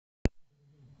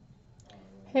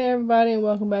Hey everybody, and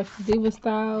welcome back to Diva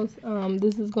Styles.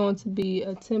 This is going to be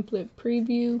a template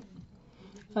preview.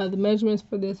 The measurements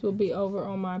for this will be over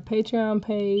on my Patreon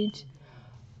page.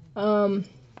 Um,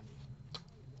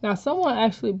 Now someone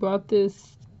actually brought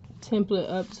this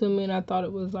template up to me, and I thought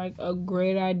it was like a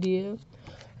great idea.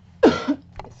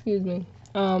 Excuse me.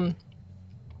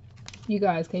 You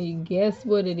guys, can you guess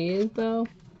what it is though?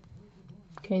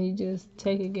 Can you just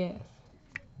take a guess?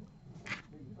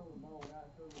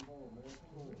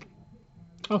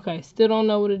 Okay, still don't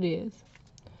know what it is.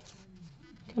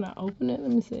 Can I open it?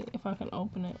 Let me see if I can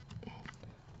open it.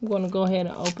 I'm going to go ahead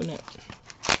and open it.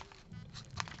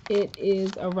 It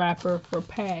is a wrapper for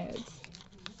pads.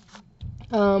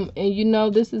 And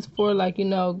this is for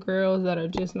girls that are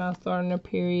just now starting their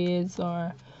periods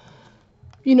or,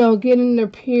 getting their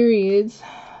periods.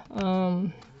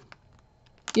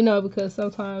 Because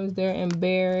sometimes they're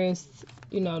embarrassed,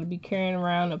 to be carrying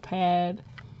around a pad,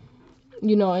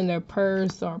 in their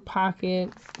purse or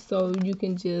pocket. So you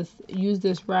can just use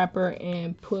this wrapper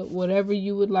and put whatever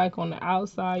you would like on the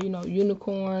outside,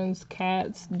 unicorns,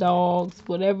 cats, dogs,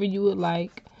 whatever you would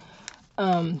like,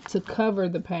 to cover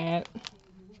the pad.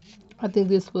 I think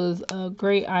this was a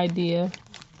great idea.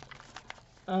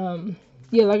 Yeah,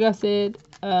 like I said,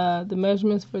 the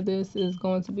measurements for this is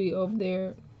going to be over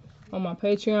there on my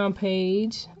Patreon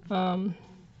page.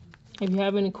 If you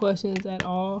have any questions at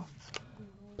all,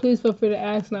 please feel free to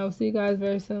ask, and I will see you guys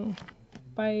very soon.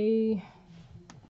 Bye.